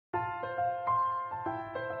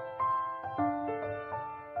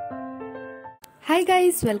Hi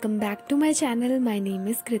guys, welcome back to my channel. My name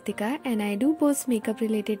is Kritika and I do post makeup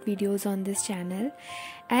related videos on this channel.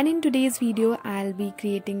 And in today's video, I'll be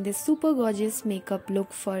creating this super gorgeous makeup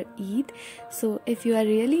look for Eid. So if you are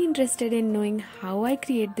really interested in knowing how I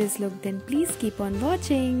create this look, then please keep on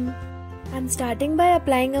watching. I'm starting by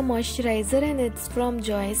applying a moisturizer and it's from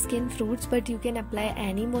Joy Skin Fruits, but you can apply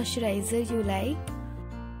any moisturizer you like.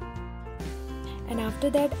 And after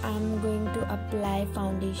that I'm going to apply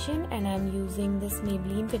foundation and I'm using this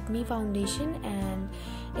Maybelline Fit Me foundation and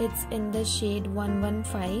it's in the shade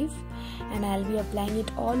 115 and I'll be applying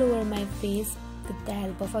it all over my face with the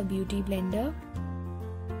help of a beauty blender.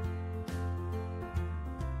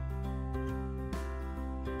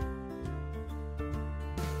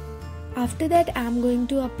 After that I'm going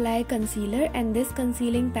to apply concealer and this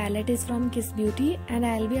concealing palette is from Kiss Beauty and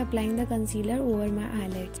I'll be applying the concealer over my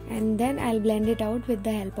eyelids and then I'll blend it out with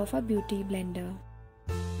the help of a beauty blender.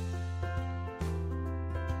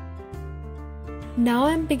 Now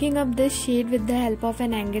I'm picking up this shade with the help of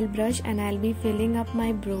an angled brush and I'll be filling up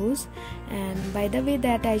my brows, and by the way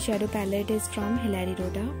that eyeshadow palette is from Hilary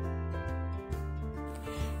Rhoda.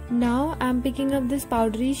 Now I'm picking up this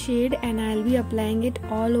powdery shade and I'll be applying it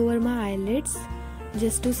all over my eyelids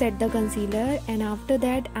just to set the concealer, and after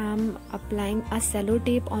that I'm applying a cello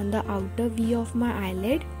tape on the outer V of my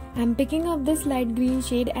eyelid. I'm picking up this light green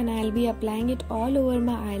shade and I'll be applying it all over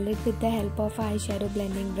my eyelid with the help of an eyeshadow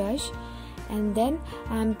blending brush, and then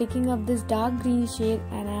I'm picking up this dark green shade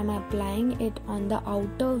and I'm applying it on the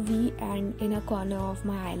outer V and inner corner of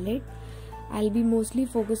my eyelid. I'll be mostly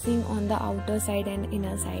focusing on the outer side and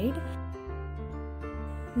inner side.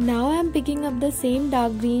 Now I'm picking up the same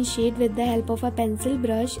dark green shade with the help of a pencil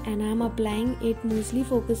brush and I'm applying it mostly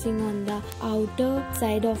focusing on the outer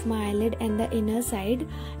side of my eyelid and the inner side,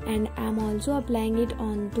 and I'm also applying it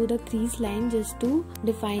onto the crease line just to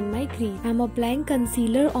define my crease. I'm applying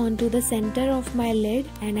concealer onto the center of my lid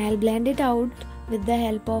and I'll blend it out with the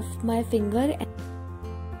help of my finger.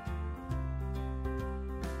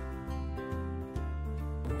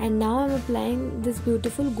 And now I'm applying this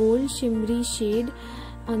beautiful gold shimmery shade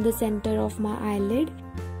on the center of my eyelid.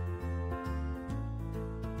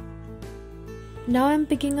 Now I'm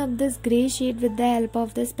picking up this grey shade with the help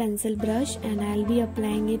of this pencil brush and I'll be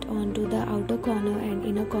applying it onto the outer corner and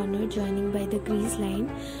inner corner joining by the crease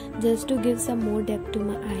line just to give some more depth to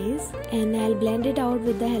my eyes, and I'll blend it out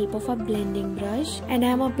with the help of a blending brush, and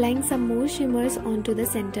I'm applying some more shimmers onto the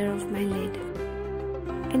center of my lid.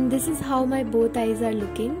 And this is how my both eyes are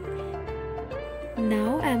looking.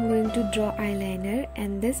 Now I'm going to draw eyeliner,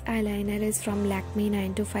 and this eyeliner is from Lakme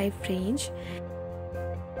 9 to 5 range.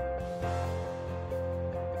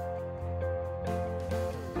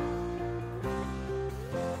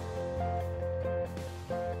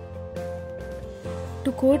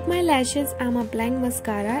 To coat my lashes, I'm applying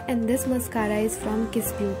mascara and this mascara is from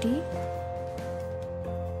Kiss Beauty.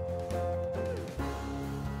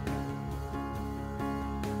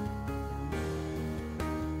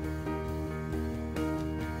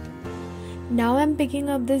 Now I'm picking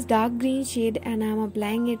up this dark green shade and I'm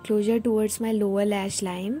applying it closer towards my lower lash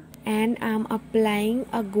line, and I'm applying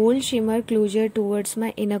a gold shimmer closer towards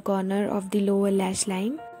my inner corner of the lower lash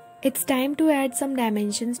line. It's time to add some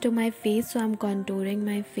dimensions to my face, so I'm contouring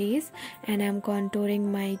my face and I'm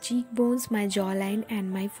contouring my cheekbones, my jawline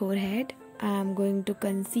and my forehead. I'm going to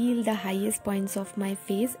conceal the highest points of my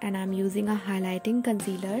face and I'm using a highlighting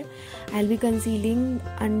concealer. I'll be concealing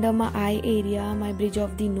under my eye area, my bridge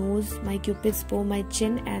of the nose, my cupid's bow, my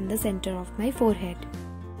chin and the center of my forehead.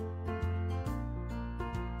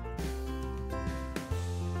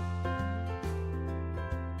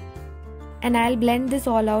 And I'll blend this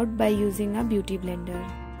all out by using a beauty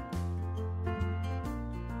blender.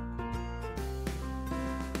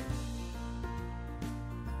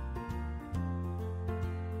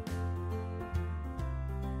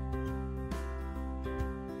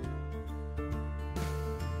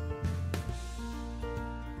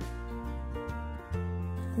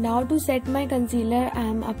 Now to set my concealer, I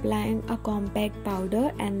am applying a compact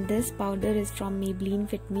powder and this powder is from Maybelline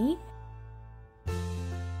Fit Me.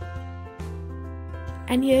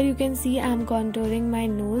 And here you can see I am contouring my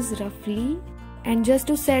nose roughly. And just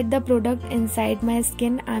to set the product inside my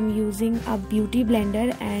skin, I am using a beauty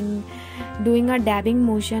blender and doing a dabbing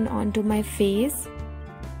motion onto my face.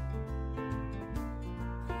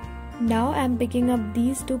 Now I'm picking up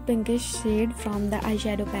these two pinkish shades from the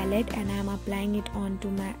eyeshadow palette and I'm applying it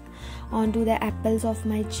onto the apples of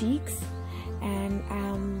my cheeks, and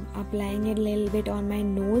I'm applying it a little bit on my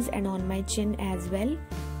nose and on my chin as well.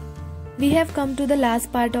 We have come to the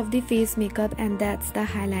last part of the face makeup, and that's the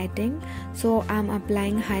highlighting. So I'm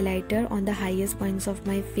applying highlighter on the highest points of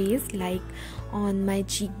my face, like on my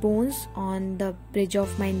cheekbones, on the bridge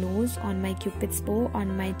of my nose, on my cupid's bow,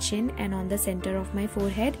 on my chin, and on the center of my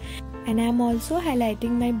forehead. And I'm also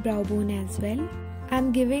highlighting my brow bone as well.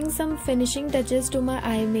 I'm giving some finishing touches to my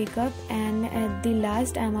eye makeup, and at the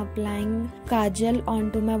last I'm applying kajal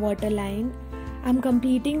onto my waterline. I'm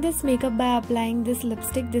completing this makeup by applying this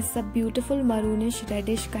lipstick. This is a beautiful maroonish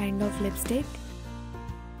reddish kind of lipstick.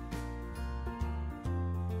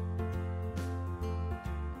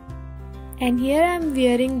 And here I'm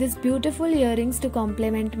wearing these beautiful earrings to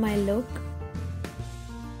complement my look.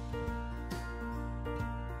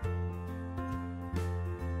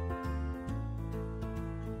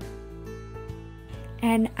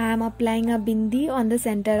 And I'm applying a bindi on the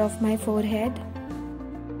center of my forehead.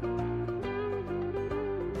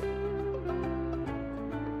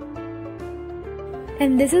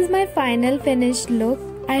 And this is my final finished look.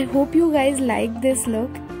 I hope you guys like this look.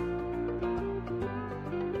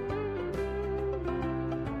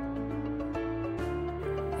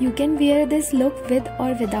 You can wear this look with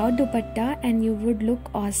or without dupatta and you would look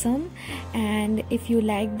awesome. And if you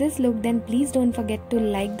like this look, then please don't forget to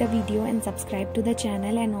like the video and subscribe to the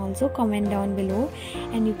channel, and also comment down below.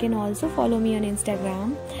 And you can also follow me on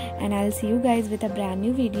Instagram, and I'll see you guys with a brand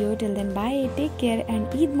new video. Till then, bye, take care, and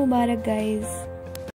Eid Mubarak guys.